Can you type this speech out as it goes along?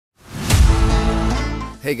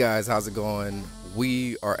Hey guys, how's it going?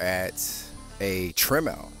 We are at a trim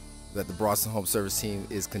out that the Boston Home Service team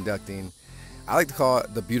is conducting. I like to call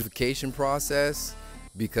it the beautification process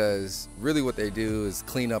because really what they do is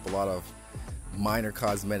clean up a lot of minor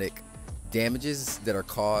cosmetic damages that are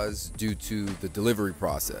caused due to the delivery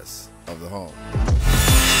process of the home.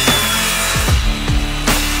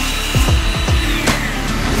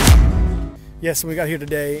 Yeah, so we got here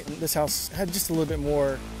today, and this house had just a little bit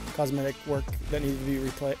more cosmetic work that needed to be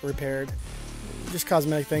repaired. Just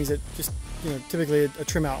cosmetic things that just, typically a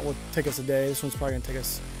trim out will take us a day. This one's probably gonna take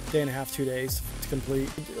us a day and a half, 2 days to complete.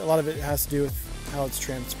 A lot of it has to do with how it's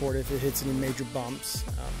transported, if it hits any major bumps,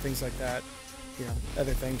 things like that.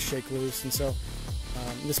 Other things shake loose, and so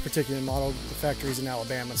this particular model, the factory's in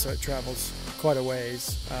Alabama, so it travels quite a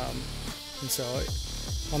ways. And so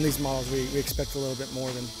on these models, we expect a little bit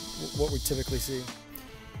more than what we typically see.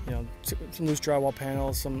 Some loose drywall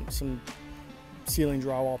panels, some ceiling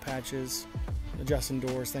drywall patches, adjusting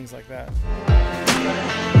doors, things like that.